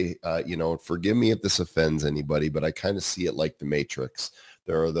would say, you know, forgive me if this offends anybody, but I kind of see it like the Matrix.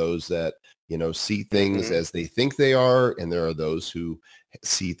 There are those that, you know, see things as they think they are, and there are those who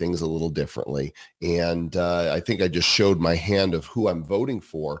see things a little differently. And I think I just showed my hand of who I'm voting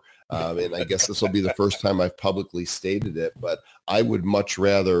for. And I guess this will be the first time I've publicly stated it, but I would much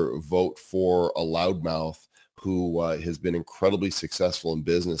rather vote for a loudmouth who has been incredibly successful in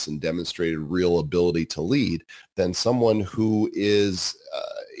business and demonstrated real ability to lead than someone who is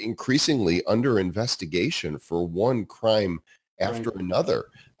increasingly under investigation for one crime after another.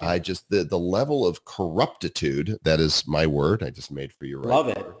 I just the level of corruptitude, that is my word I just made for you, right? Love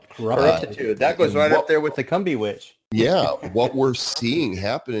it. Corruptitude. That goes right up there with the Cumbie witch. Yeah, what we're seeing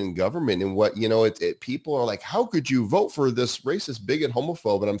happen in government, and what, people are like, how could you vote for this racist, bigot,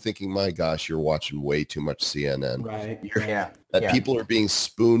 homophobe? And I'm thinking, my gosh, you're watching way too much CNN. Right. People are being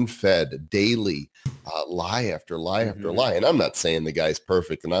spoon-fed daily, lie after lie after lie. And I'm not saying the guy's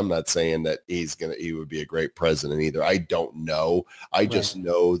perfect, and I'm not saying that he would be a great president either. I don't know. I just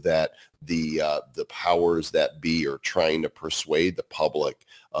know that the powers that be are trying to persuade the public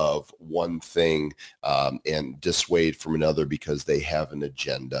of one thing and dissuade from another because they have an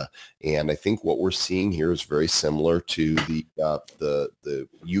agenda. And I think what we're seeing here is very similar to the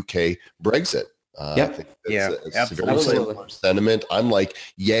UK Brexit. I think it's a very similar sentiment. I'm like,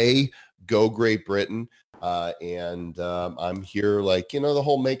 yay, go Great Britain. And I'm here like, the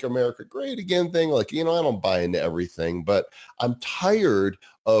whole Make America Great Again thing. Like, I don't buy into everything, but I'm tired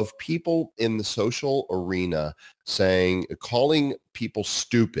of people in the social arena calling people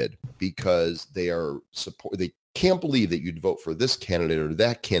stupid because they can't believe that you'd vote for this candidate or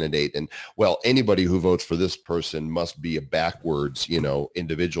that candidate. And well, anybody who votes for this person must be a backwards,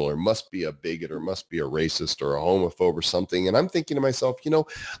 individual, or must be a bigot, or must be a racist or a homophobe or something. And I'm thinking to myself,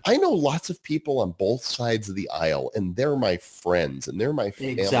 I know lots of people on both sides of the aisle, and they're my friends and they're my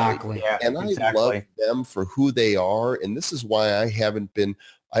family. Exactly. And I love them for who they are. And this is why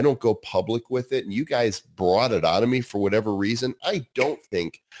I don't go public with it. And you guys brought it out of me for whatever reason. I don't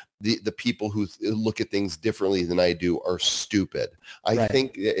think the people who look at things differently than I do are stupid. I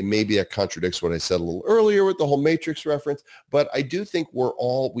think maybe that contradicts what I said a little earlier with the whole Matrix reference, but I do think we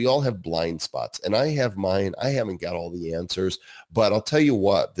all have blind spots, and I have mine. I haven't got all the answers, but I'll tell you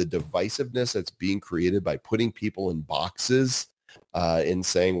what, the divisiveness that's being created by putting people in boxes in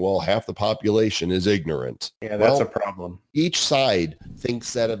saying, well, half the population is ignorant. Yeah, that's a problem. Each side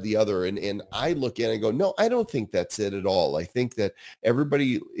thinks that of the other. And I look at it and go, no, I don't think that's it at all. I think that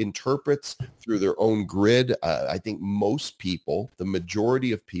everybody interprets through their own grid. I think most people, the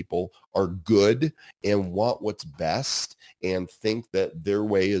majority of people, are good and want what's best and think that their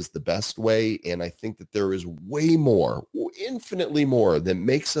way is the best way. And I think that there is way more, infinitely more, that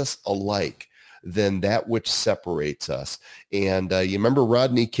makes us alike than that which separates us. And you remember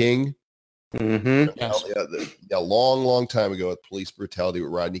Rodney King? Mm-hmm. A long time ago with police brutality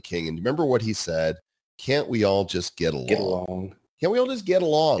with Rodney King. And remember what he said? Can't we all just get along? Can't we all just get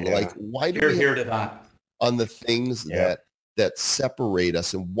along? Yeah. Like, why do we hear to that on the things that separate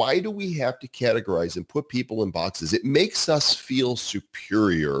us, and why do we have to categorize and put people in boxes? It makes us feel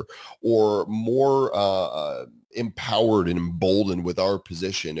superior or more empowered and emboldened with our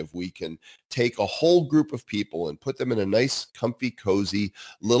position if we can take a whole group of people and put them in a nice, comfy, cozy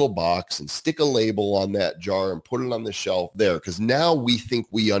little box and stick a label on that jar and put it on the shelf there, because now we think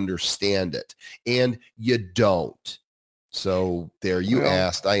we understand it, and you don't. So there, you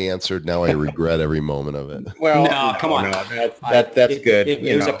asked, I answered. Now I regret every moment of it. Well, no, come on. That's good.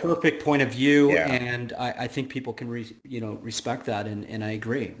 It was a perfect point of view, and I think people can respect that, and I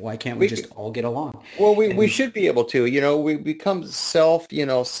agree. Why can't we just all get along? Well, we should be able to. We become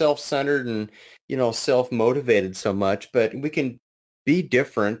self-centered and self-motivated so much, but we can be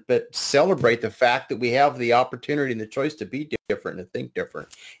different, but celebrate the fact that we have the opportunity and the choice to be different and think different.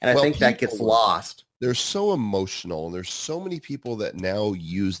 And I think that gets lost. They're so emotional, and there's so many people that now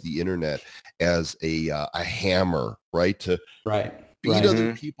use the internet as a hammer, right? To beat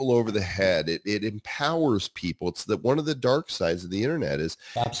other people over the head. It empowers people. It's one of the dark sides of the internet is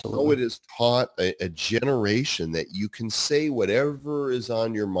absolutely. It has taught a generation that you can say whatever is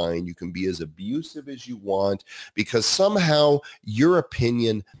on your mind. You can be as abusive as you want because somehow your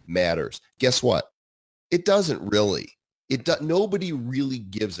opinion matters. Guess what? It doesn't really. Nobody really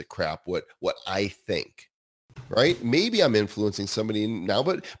gives a crap what I think, right? Maybe I'm influencing somebody now,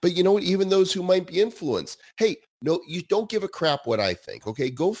 but you know what? Even those who might be influenced, hey, no, you don't give a crap what I think, okay?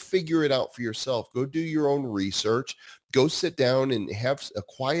 Go figure it out for yourself. Go do your own research. Go sit down and have a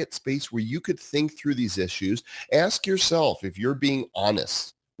quiet space where you could think through these issues. Ask yourself if you're being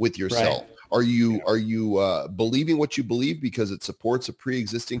honest with yourself. Right. Are you believing what you believe because it supports a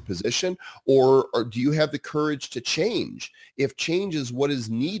pre-existing position, or do you have the courage to change if change is what is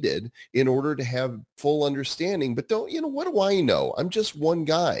needed in order to have full understanding? But what do I know? I'm just one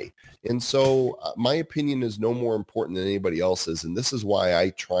guy. And so my opinion is no more important than anybody else's. And this is why I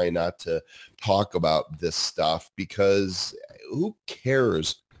try not to talk about this stuff, because who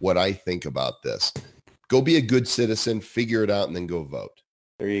cares what I think about this? Go be a good citizen, figure it out, and then go vote.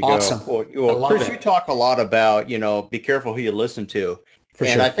 There you awesome. go. Well, Chris, you talk a lot about, be careful who you listen to. For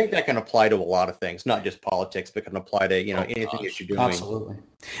and sure. I think that can apply to a lot of things, not just politics, but can apply to, anything that you're doing. Absolutely.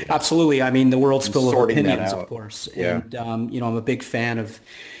 Absolutely. I mean, the world's And full of sorting that opinions, of out. course. Yeah. And, I'm a big fan of,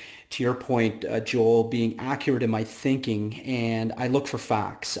 to your point, Joel, being accurate in my thinking. And I look for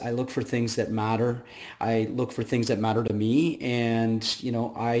facts. I look for things that matter. I look for things that matter to me. And,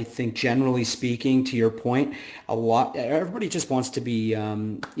 I think generally speaking, to your point, everybody just wants to be,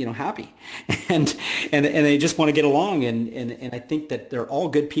 happy and they just want to get along. And I think that they're all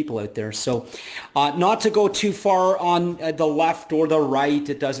good people out there. So not to go too far on the left or the right,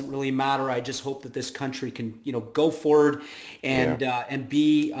 it doesn't really matter. I just hope that this country can, go forward and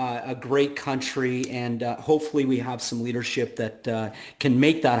be a great country, and hopefully we have some leadership that can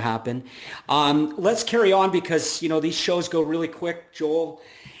make that happen. Let's carry on because these shows go really quick, Joel,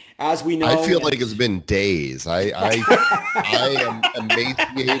 as we know. I feel like it's been days. I am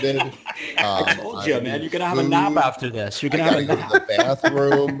emaciated. I told you, man, you're gonna have a nap after this. You're gonna have a go nap. to the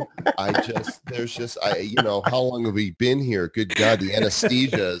bathroom. How long have we been here? Good God, the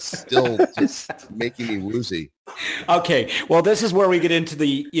anesthesia is still just making me woozy. Okay, well, this is where we get into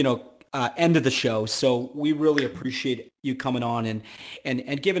the end of the show. So we really appreciate you coming on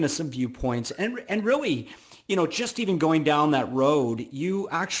and giving us some viewpoints and really, just even going down that road, you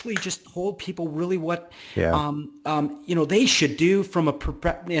actually just told people really what, they should do from a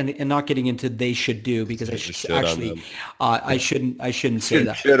and not getting into they should do because I shouldn't say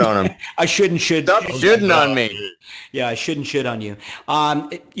that. Shit on them. I shouldn't. Stop shitting on me. Yeah, I shouldn't shit on you.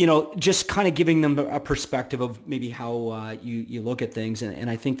 Just kind of giving them a perspective of maybe how you look at things, and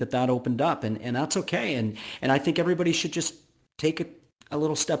I think that opened up, and that's okay. And I think everybody should just take a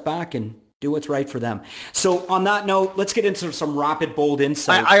little step back and do what's right for them. So on that note, let's get into some rapid, bold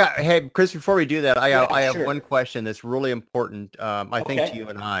insight. Hey, Chris, before we do that, I have sure. one question that's really important, I think, to you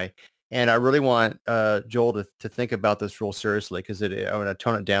and I. And I really want Joel to think about this real seriously because I'm going to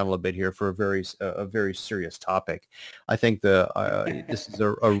tone it down a little bit here for a very serious topic. I think this is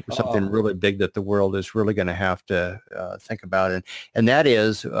something really big that the world is really going to have to think about, and that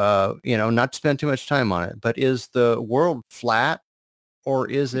is not to spend too much time on it, but is the world flat or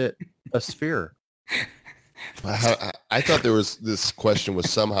is it a sphere? I thought this question was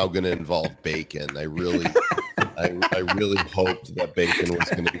somehow going to involve bacon. I really hoped that bacon was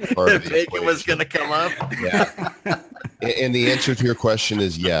going to be part of the bacon equation. was going to come up. Yeah. And the answer to your question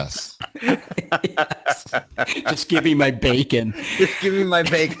is yes. Yes. Just give me my bacon. Just give me my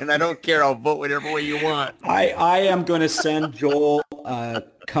bacon. I don't care. I'll vote whatever way you want. I am going to send Joel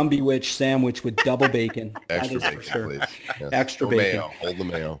Cumbywitch sandwich with double bacon. Extra bacon, sure. please. Yes. Extra No bacon. mayo. Hold the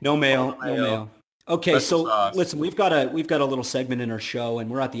mayo. No mayo. Okay, Special so sauce. listen, we've got a little segment in our show, and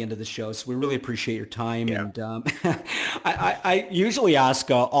we're at the end of the show, so we really appreciate your time. Yeah. And I usually ask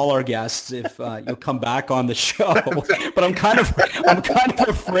all our guests if you'll come back on the show, but I'm kind of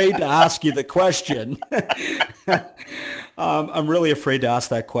afraid to ask you the question. I'm really afraid to ask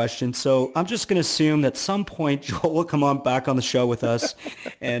that question, so I'm just going to assume that at some point Joel will come on back on the show with us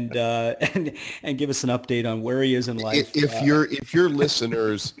and give us an update on where he is in life. If your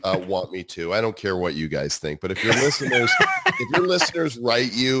listeners want me to, I don't care what you guys think, but if your listeners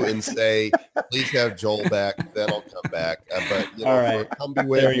write you and say, please have Joel back, then I'll come back. All right,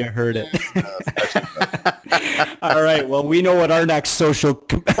 Cumbywitch, there you heard it. All right, well, we know what our next social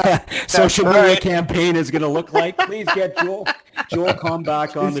media campaign is going to look like. Please get Joel come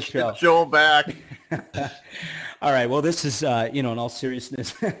back on the show. Joel back. All right, well, this is, in all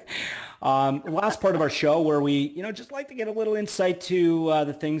seriousness, last part of our show where we, just like to get a little insight to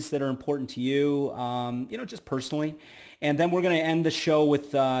the things that are important to you, just personally. And then we're going to end the show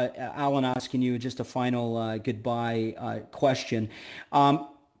with Alan asking you just a final goodbye question.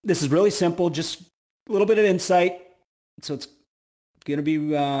 This is really simple, just a little bit of insight. So it's going to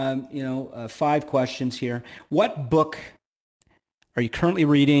be, 5 questions here. What book are you currently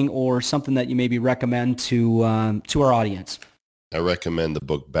reading or something that you maybe recommend to our audience? I recommend the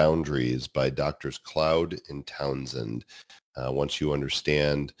book Boundaries by Drs. Cloud and Townsend. Once you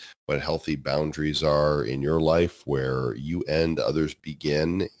understand what healthy boundaries are in your life, where you end, others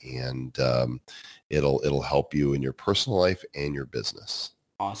begin, and it'll help you in your personal life and your business.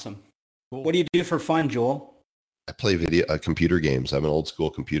 Awesome. Cool. What do you do for fun, Joel? I play computer games. I'm an old school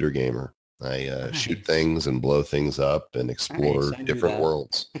computer gamer. I shoot things and blow things up and explore different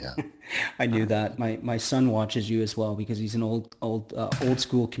worlds. Yeah, I knew that. My son watches you as well because he's an old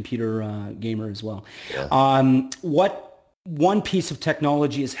school computer gamer as well. Yeah. What one piece of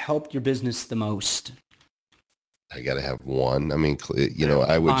technology has helped your business the most? I got to have one. I mean,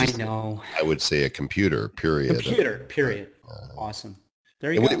 I would say a computer. Period. Computer. Period. Awesome.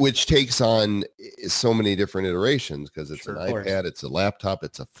 There you go. Which takes on so many different iterations because it's an iPad, it's a laptop,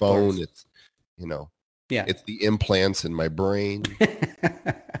 it's a phone, it's, it's the implants in my brain.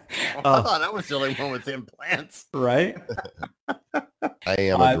 I thought I was the only one with implants. Right? I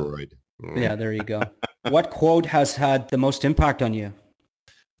am a droid. Yeah, there you go. What quote has had the most impact on you?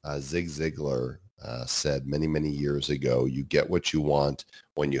 Zig Ziglar said many, many years ago, you get what you want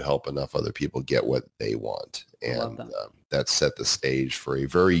when you help enough other people get what they want. And that set the stage for a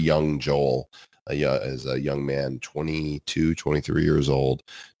very young Joel, as a young man, 22, 23 years old,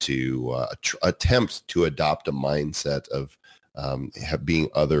 to attempt to adopt a mindset of being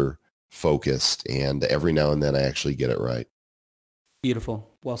other focused. And every now and then I actually get it right. Beautiful.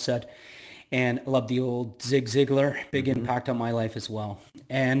 Well said. And I love the old Zig Ziglar. Big impact on my life as well.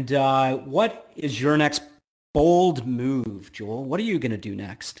 And what is your next bold move, Joel? What are you going to do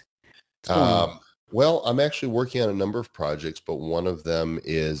next? Well, I'm actually working on a number of projects, but one of them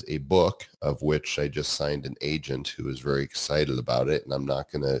is a book of which I just signed an agent who is very excited about it. And I'm not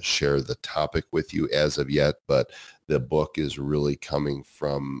going to share the topic with you as of yet, but the book is really coming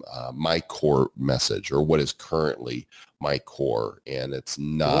from my core message, or what is currently my core. And it's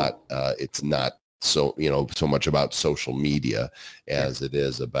not so much about social media as it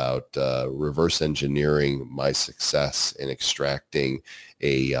is about reverse engineering my success and extracting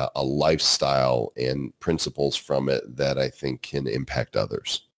a lifestyle and principles from it that I think can impact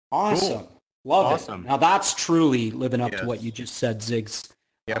others. Awesome. Cool. Love it. Now that's truly living up to what you just said, Zig's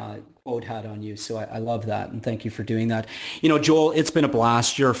quote had on you. So I love that. And thank you for doing that. Joel, it's been a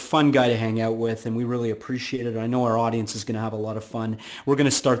blast. You're a fun guy to hang out with, and we really appreciate it. I know our audience is going to have a lot of fun. We're going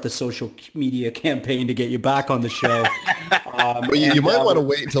to start the social media campaign to get you back on the show. Well, you might want to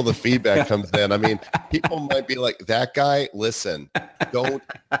wait until the feedback comes in. I mean, people might be like, that guy, listen, don't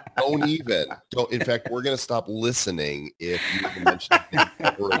even. In fact, we're going to stop listening if you even mention it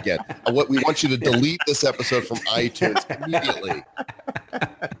ever again. We want you to delete this episode from iTunes immediately.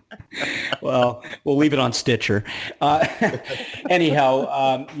 Well, we'll leave it on Stitcher.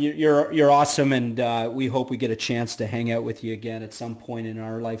 Anyhow, you're awesome, and we hope we get a chance to hang out with you again at some point in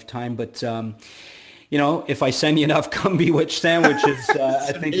our lifetime. But if I send you enough Cumbywitch sandwiches,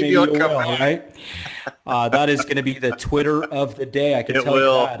 I think maybe you will, right? That is going to be the Twitter of the day. I can tell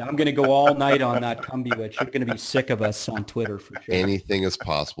you that. I'm going to go all night on that Cumbywitch. You're going to be sick of us on Twitter for sure. Anything is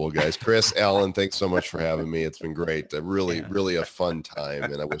possible, guys. Chris, Alan, thanks so much for having me. It's been great. Really a fun time,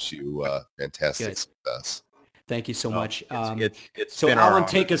 and I wish you fantastic success. Thank you so much. It's so been Alan,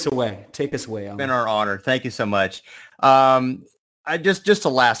 take us away. Alan. It's been our honor. Thank you so much. Just a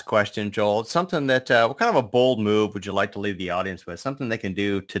last question, Joel. It's something that, what kind of a bold move would you like to leave the audience with? Something they can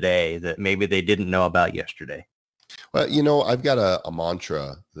do today that maybe they didn't know about yesterday? Well, I've got a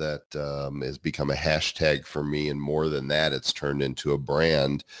mantra that has become a hashtag for me, and more than that, it's turned into a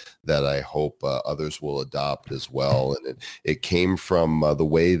brand that I hope others will adopt as well. And it came from the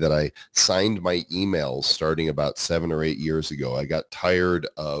way that I signed my emails starting about 7 or 8 years ago. I got tired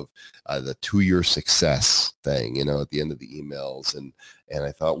of the 2-year success thing, at the end of the emails. And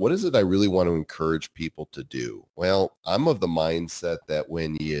I thought, what is it I really want to encourage people to do? Well, I'm of the mindset that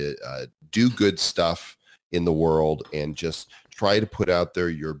when you do good stuff in the world and just try to put out there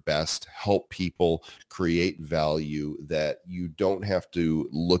your best, help people, create value, that you don't have to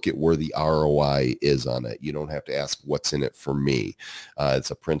look at where the ROI is on it. You don't have to ask what's in it for me.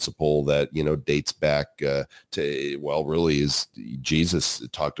 It's a principle that, dates back to, really is Jesus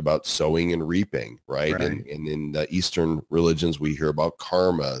talked about sowing and reaping, right? And in the Eastern religions, we hear about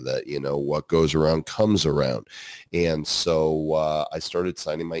karma, that, what goes around comes around. And so I started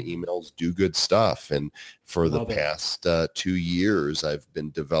signing my emails, do good stuff. And for the past 2 years, I've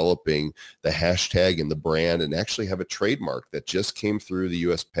been developing the hashtag and the brand, and actually have a trademark that just came through the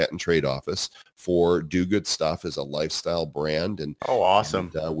U.S. Patent Trade Office for Do Good Stuff as a lifestyle brand. And awesome!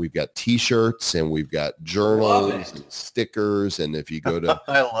 And, we've got T-shirts, and we've got journals and stickers. And if you go to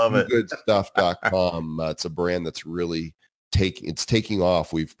dogoodstuff.com, it's a brand that's really taking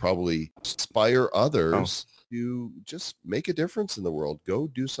off. We've probably inspire others to just make a difference in the world. Go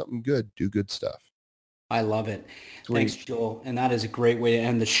do something good. Do good stuff. I love it. Sweet. Thanks, Joel. And that is a great way to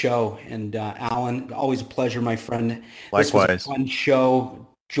end the show. And Alan, always a pleasure, my friend. Likewise. This was a fun show.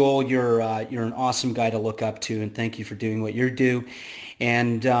 Joel, you're an awesome guy to look up to, and thank you for doing what you do.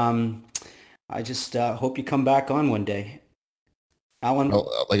 And I just hope you come back on one day. Alan? Well,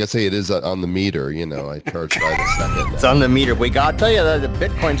 like I say, it is on the meter. I charge by the second. It's on the meter. We got to tell you that the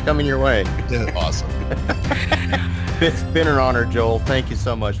Bitcoin's coming your way. Awesome. It's been an honor, Joel. Thank you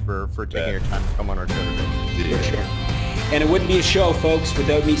so much for taking your time to come on our show today. For sure. And it wouldn't be a show, folks,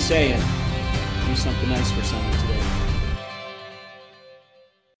 without me saying, do something nice for someone today.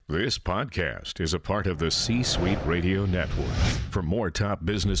 This podcast is a part of the C-Suite Radio Network. For more top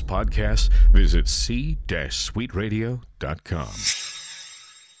business podcasts, visit c-suiteradio.com.